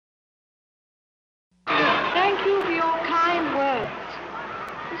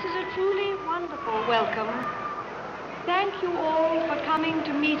a truly wonderful welcome. Thank you all for coming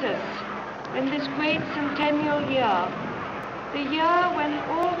to meet us in this great centennial year, the year when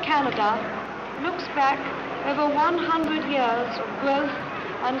all Canada looks back over 100 years of growth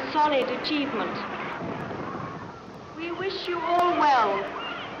and solid achievement. We wish you all well,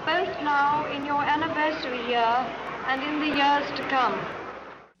 both now in your anniversary year and in the years to come.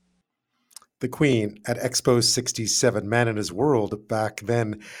 The Queen at Expo 67, Man in His World back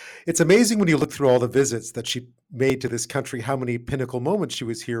then. It's amazing when you look through all the visits that she made to this country, how many pinnacle moments she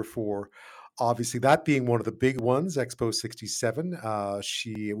was here for. Obviously, that being one of the big ones, Expo 67.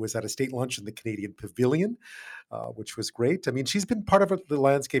 She was at a state lunch in the Canadian Pavilion, which was great. I mean, she's been part of the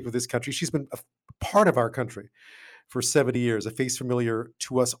landscape of this country. She's been a part of our country for 70 years, a face familiar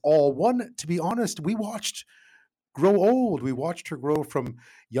to us all. One, to be honest, we watched grow old. We watched her grow from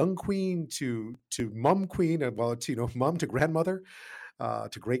young queen to mum queen, and mum to grandmother,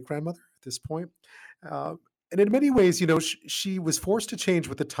 to great grandmother at this point. And in many ways, she was forced to change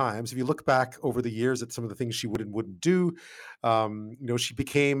with the times. If you look back over the years at some of the things she would and wouldn't do, she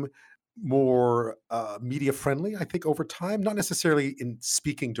became more media friendly, I think, over time, not necessarily in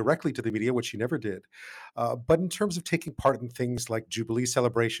speaking directly to the media, which she never did, but in terms of taking part in things like Jubilee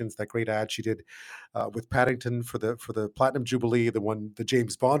celebrations, that great ad she did with Paddington for the Platinum Jubilee, the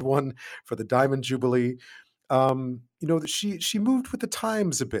James Bond one for the Diamond Jubilee. She moved with the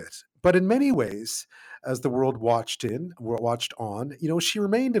times a bit, but in many ways, as the world watched on, she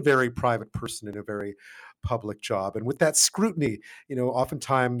remained a very private person in a very public job. And with that scrutiny,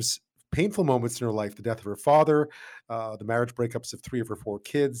 oftentimes painful moments in her life, the death of her father, the marriage breakups of 3 of her 4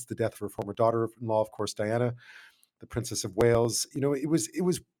 kids, the death of her former daughter-in-law, of course, Diana, the Princess of Wales.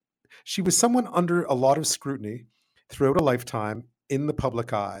 She was someone under a lot of scrutiny throughout a lifetime in the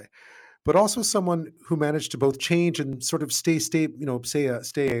public eye, but also someone who managed to both change and sort of stay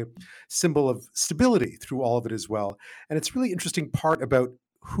a symbol of stability through all of it as well. And it's really interesting part about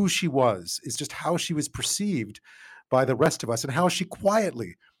who she was is just how she was perceived by the rest of us and how she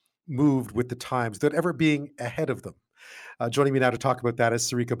quietly moved with the times without ever being ahead of them. Joining me now to talk about that is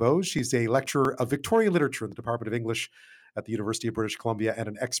Sarika Bose. She's a lecturer of Victorian literature in the Department of English at the University of British Columbia and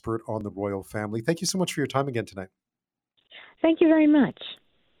an expert on the royal family. Thank you so much for your time again tonight. Thank you very much.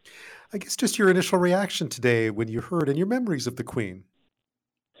 I guess just your initial reaction today when you heard and your memories of the Queen.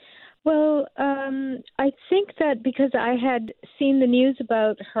 Well, I think that because I had seen the news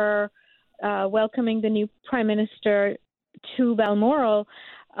about her welcoming the new Prime Minister to Balmoral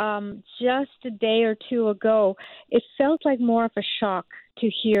just a day or two ago, it felt like more of a shock to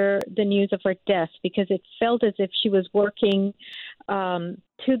hear the news of her death because it felt as if she was working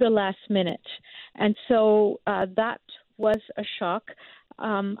to the last minute. And so that was a shock.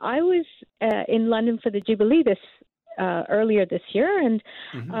 I was in London for the Jubilee earlier this year, and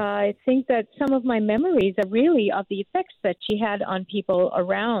I think that some of my memories are really of the effects that she had on people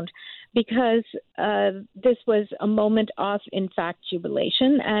around, because this was a moment of, in fact,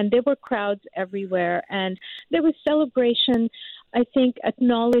 jubilation, and there were crowds everywhere, and there was celebration, I think,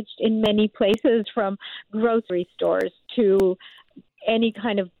 acknowledged in many places, from grocery stores to any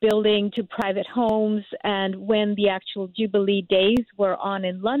kind of building to private homes. And when the actual Jubilee days were on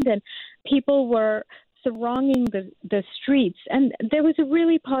in London, people were thronging the streets, and there was a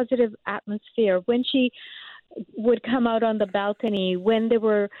really positive atmosphere when she would come out on the balcony, when there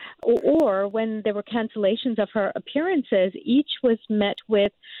were cancellations of her appearances. Each was met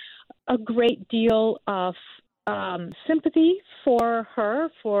with a great deal of sympathy for her,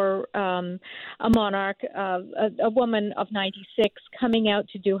 for a monarch, a woman of 96 coming out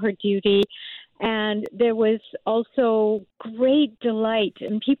to do her duty. And there was also great delight.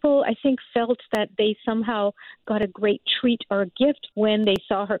 And people, I think, felt that they somehow got a great treat or a gift when they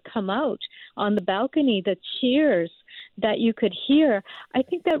saw her come out on the balcony, the cheers that you could hear. I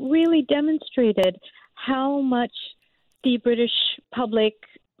think that really demonstrated how much the British public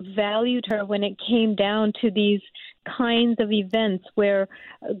valued her when it came down to these kinds of events where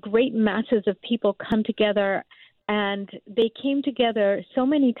great masses of people come together. And they came together so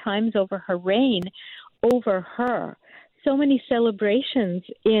many times over her reign, over her. So many celebrations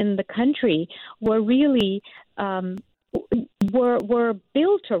in the country were really were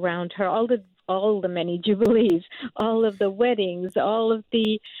built around her. All the many jubilees, all of the weddings, all of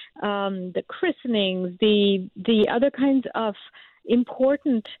the christenings, the other kinds of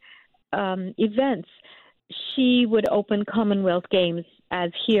important events. She would open Commonwealth Games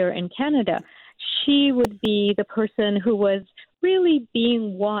as here in Canada. She would be the person who was really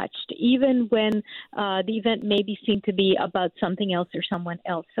being watched, even when the event maybe seemed to be about something else or someone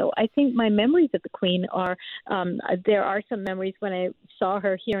else. So I think my memories of the Queen are, there are some memories when I saw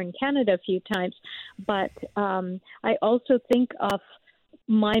her here in Canada a few times, but I also think of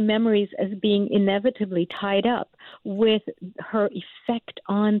my memories as being inevitably tied up with her effect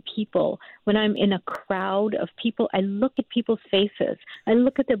on people. When I'm in a crowd of people, I look at people's faces, I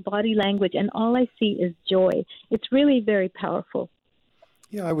look at their body language, and all I see is joy. It's really very powerful.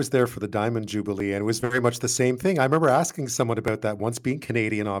 Yeah, I was there for the Diamond Jubilee, and it was very much the same thing. I remember asking someone about that once, being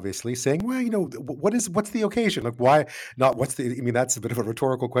Canadian, obviously, saying, "Well, what's the occasion? Like, why not? What's the? I mean, that's a bit of a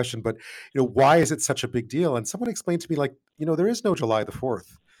rhetorical question, but why is it such a big deal?" And someone explained to me, like, there is no July the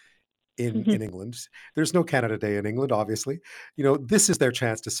 4th in England. There's no Canada Day in England, obviously. This is their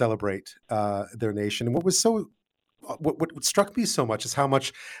chance to celebrate their nation. And what struck me so much is how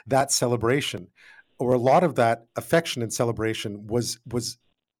much that celebration, or a lot of that affection and celebration, was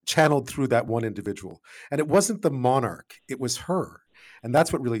channeled through that one individual. And it wasn't the monarch, it was her. And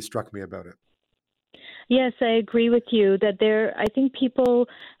that's what really struck me about it. Yes, I agree with you that I think people,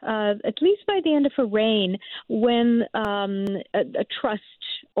 at least by the end of her reign, when a trust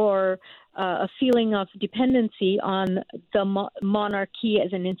or a feeling of dependency on the monarchy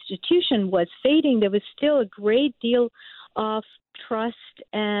as an institution was fading, there was still a great deal of trust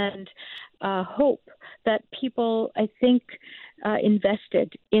and hope that people, I think,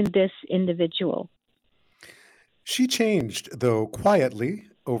 invested in this individual. She changed, though, quietly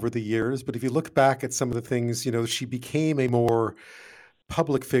over the years. But if you look back at some of the things, she became a more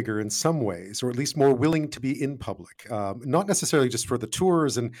public figure in some ways, or at least more willing to be in public. Not necessarily just for the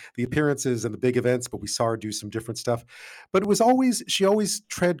tours and the appearances and the big events, but we saw her do some different stuff. But she always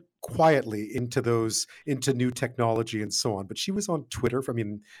tread quietly into new technology and so on. But she was on Twitter. I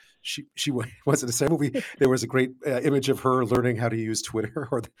mean, she wasn't the same movie. There was a great image of her learning how to use Twitter,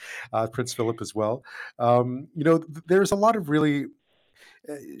 or Prince Philip as well. There's a lot of really.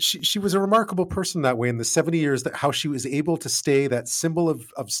 She was a remarkable person that way in the 70 years, that how she was able to stay that symbol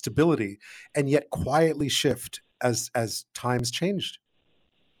of stability and yet quietly shift as times changed.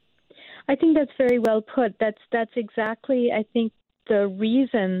 I think that's very well put. That's exactly, I think, the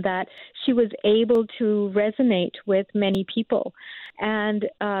reason that she was able to resonate with many people. And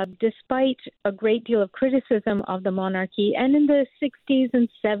despite a great deal of criticism of the monarchy, and in the 60s and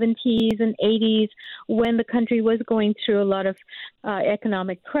 70s and 80s, when the country was going through a lot of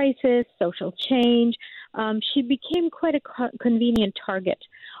economic crisis, social change, she became quite a convenient target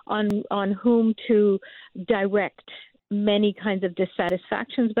on whom to direct many kinds of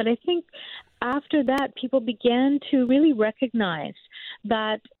dissatisfactions. But I think after that, people began to really recognize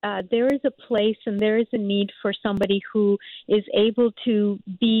that there is a place and there is a need for somebody who is able to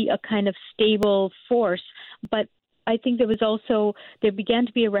be a kind of stable force. But I think there began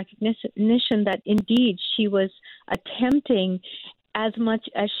to be a recognition that indeed she was attempting as much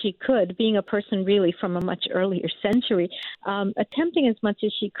as she could, being a person really from a much earlier century, attempting as much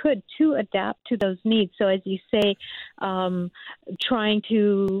as she could to adapt to those needs. So as you say, trying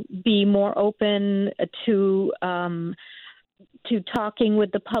to be more open to talking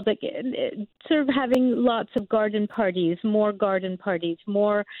with the public, sort of having lots of garden parties, more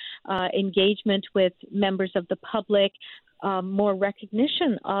engagement with members of the public, more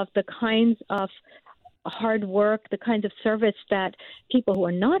recognition of the kinds of hard work, the kinds of service that people who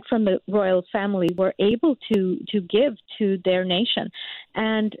are not from the royal family were able to give to their nation.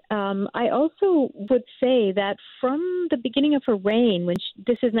 And I also would say that from the beginning of her reign,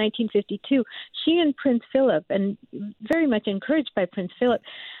 this is 1952, she and Prince Philip, and very much encouraged by Prince Philip,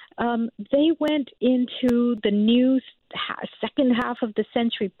 they went into the new second half of the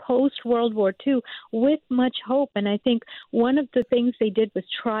century, post-World War II, with much hope. And I think one of the things they did was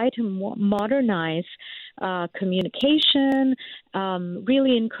try to modernize communication,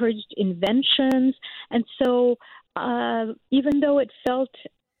 really encouraged inventions. And so even though it felt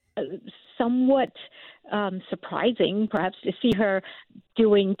somewhat surprising, perhaps, to see her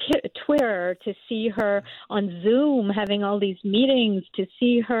doing Twitter, to see her on Zoom having all these meetings, to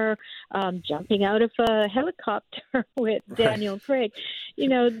see her jumping out of a helicopter with Daniel Craig,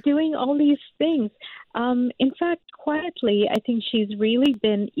 doing all these things. In fact, quietly, I think she's really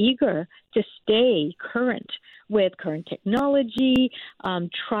been eager to stay current with current technology,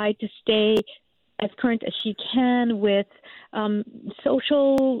 try to stay as current as she can with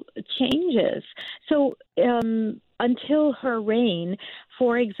social changes. So until her reign,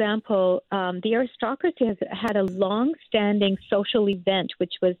 for example, the aristocracy has had a long-standing social event,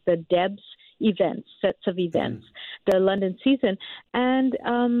 which was the Debs sets of events, the London season. And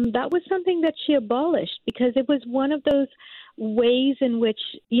that was something that she abolished because it was one of those ways in which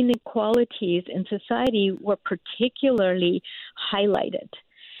inequalities in society were particularly highlighted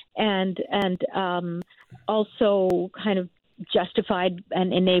and also kind of justified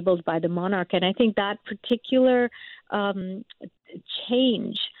and enabled by the monarch. And I think that particular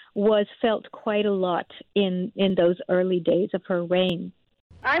change was felt quite a lot in those early days of her reign.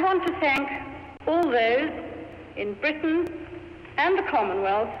 I want to thank all those in Britain and the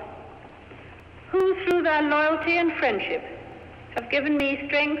Commonwealth who, through their loyalty and friendship, have given me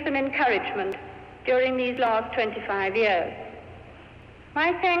strength and encouragement during these last 25 years.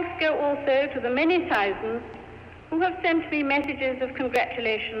 My thanks go also to the many thousands who have sent me messages of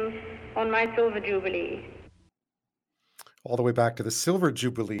congratulations on my Silver Jubilee. All the way back to the Silver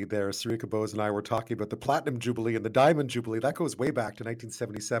Jubilee there, Sarika Bose and I were talking about the Platinum Jubilee and the Diamond Jubilee. That goes way back to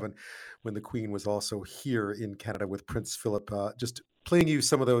 1977 when the Queen was also here in Canada with Prince Philip. Just playing you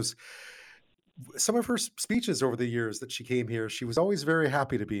some of her speeches over the years that she came here. She was always very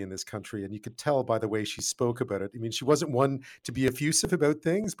happy to be in this country, and you could tell by the way she spoke about it. I mean, she wasn't one to be effusive about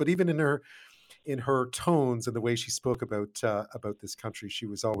things, but even in her tones and the way she spoke about this country, there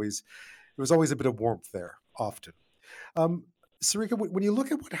was always a bit of warmth there, often. Sarika, when you look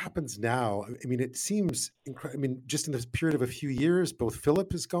at what happens now, I mean, it seems just in this period of a few years, both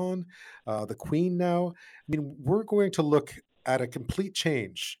Philip is gone, the Queen now. I mean, we're going to look at a complete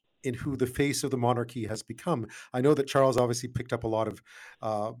change in who the face of the monarchy has become. I know that Charles obviously picked up a lot of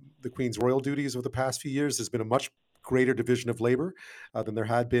the Queen's royal duties over the past few years. There's been a much greater division of labor than there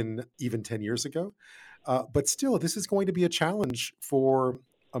had been even 10 years ago. But still, this is going to be a challenge for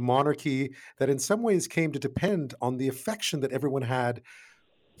a monarchy that in some ways came to depend on the affection that everyone had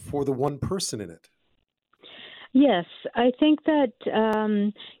for the one person in it. Yes, I think that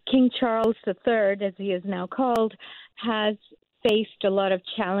King Charles III, as he is now called, has faced a lot of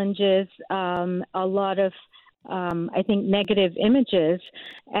challenges, a lot of, I think, negative images,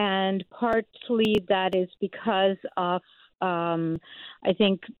 and partly that is because of, I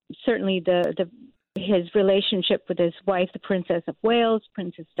think, certainly his relationship with his wife, the Princess of Wales,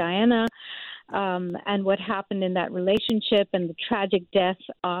 Princess Diana, and what happened in that relationship and the tragic death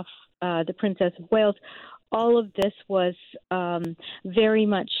of the Princess of Wales. All of this was very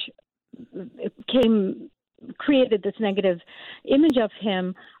much created this negative image of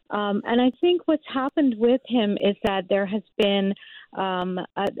him. And I think what's happened with him is that there has been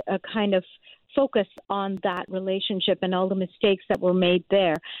a kind of focus on that relationship and all the mistakes that were made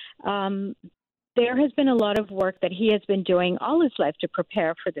there. There has been a lot of work that he has been doing all his life to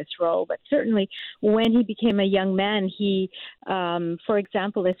prepare for this role, but certainly when he became a young man, he, for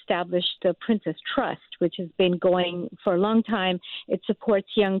example, established the Princess Trust, which has been going for a long time. It supports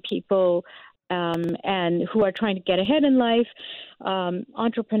young people and who are trying to get ahead in life,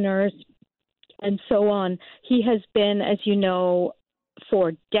 entrepreneurs, and so on. He has been, as you know,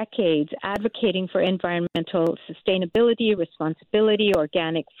 for decades advocating for environmental sustainability, responsibility,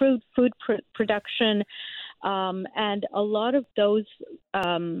 organic food production, and a lot of those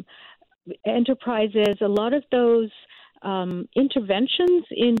enterprises, a lot of those interventions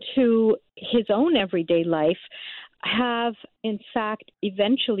into his own everyday life have, in fact,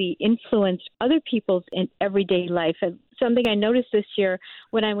 eventually influenced other people's everyday life. And something I noticed this year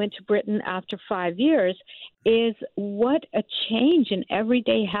when I went to Britain after 5 years is what a change in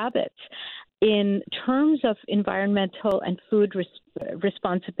everyday habits in terms of environmental and food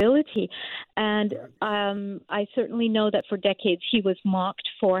responsibility. And I certainly know that for decades he was mocked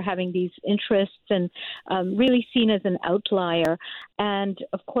for having these interests and really seen as an outlier. And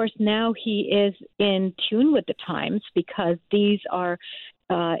of course now he is in tune with the times because these are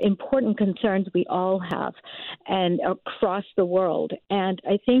important concerns we all have and across the world. And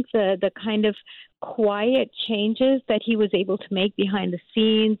I think the kind of quiet changes that he was able to make behind the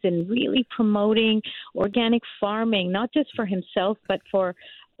scenes and really promoting organic farming, not just for himself, but for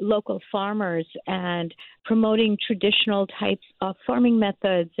local farmers, and promoting traditional types of farming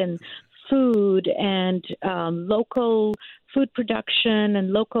methods and food and local food production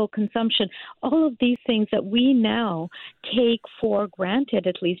and local consumption, all of these things that we now take for granted,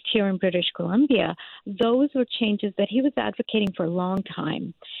 at least here in British Columbia, those were changes that he was advocating for a long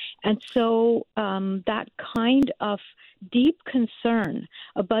time. And so that kind of deep concern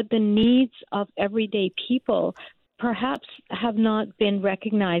about the needs of everyday people perhaps have not been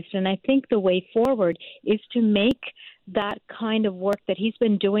recognized. And I think the way forward is to make that kind of work that he's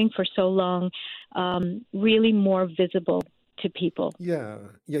been doing for so long really more visible to people. Yeah,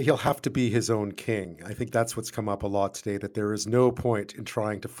 he'll have to be his own king. I think that's what's come up a lot today, that there is no point in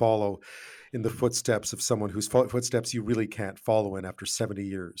trying to follow in the footsteps of someone whose footsteps you really can't follow in after 70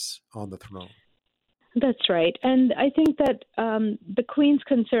 years on the throne. That's right. And I think that the Queen's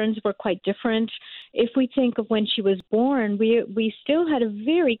concerns were quite different. If we think of when she was born, we still had a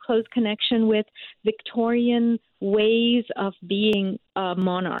very close connection with Victorian ways of being a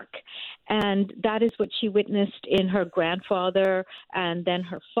monarch. And that is what she witnessed in her grandfather and then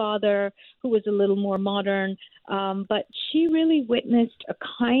her father, who was a little more modern. But she really witnessed a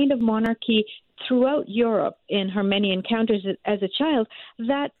kind of monarchy throughout Europe in her many encounters as a child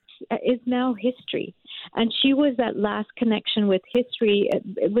that is now history. And she was that last connection with history,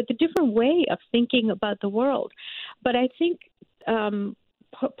 with a different way of thinking about the world. But I think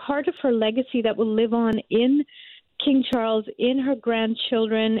part of her legacy that will live on in King Charles, in her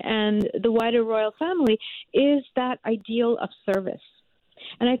grandchildren, and the wider royal family is that ideal of service.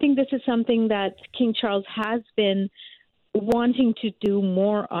 And I think this is something that King Charles has been wanting to do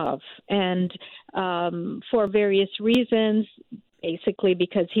more of, and for various reasons. Basically,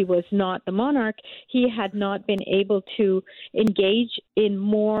 because he was not the monarch, he had not been able to engage in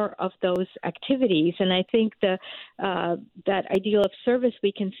more of those activities. And I think that ideal of service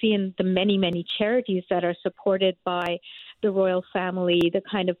we can see in the many, many charities that are supported by the royal family, the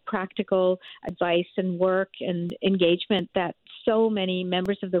kind of practical advice and work and engagement that so many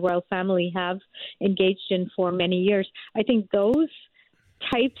members of the royal family have engaged in for many years. I think those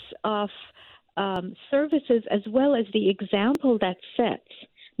types of services, as well as the example that sets,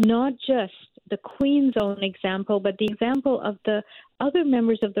 not just the Queen's own example, but the example of the other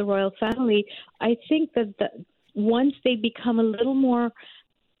members of the royal family, I think that once they become a little more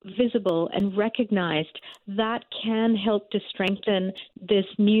visible and recognized, that can help to strengthen this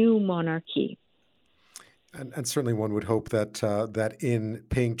new monarchy. And certainly one would hope that that in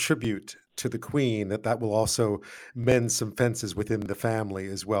paying tribute to the Queen, that will also mend some fences within the family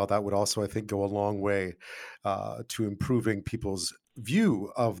as well. That would also, I think, go a long way to improving people's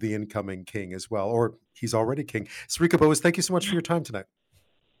view of the incoming king as well, or he's already king. Sarika Bose, thank you so much for your time tonight.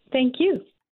 Thank you.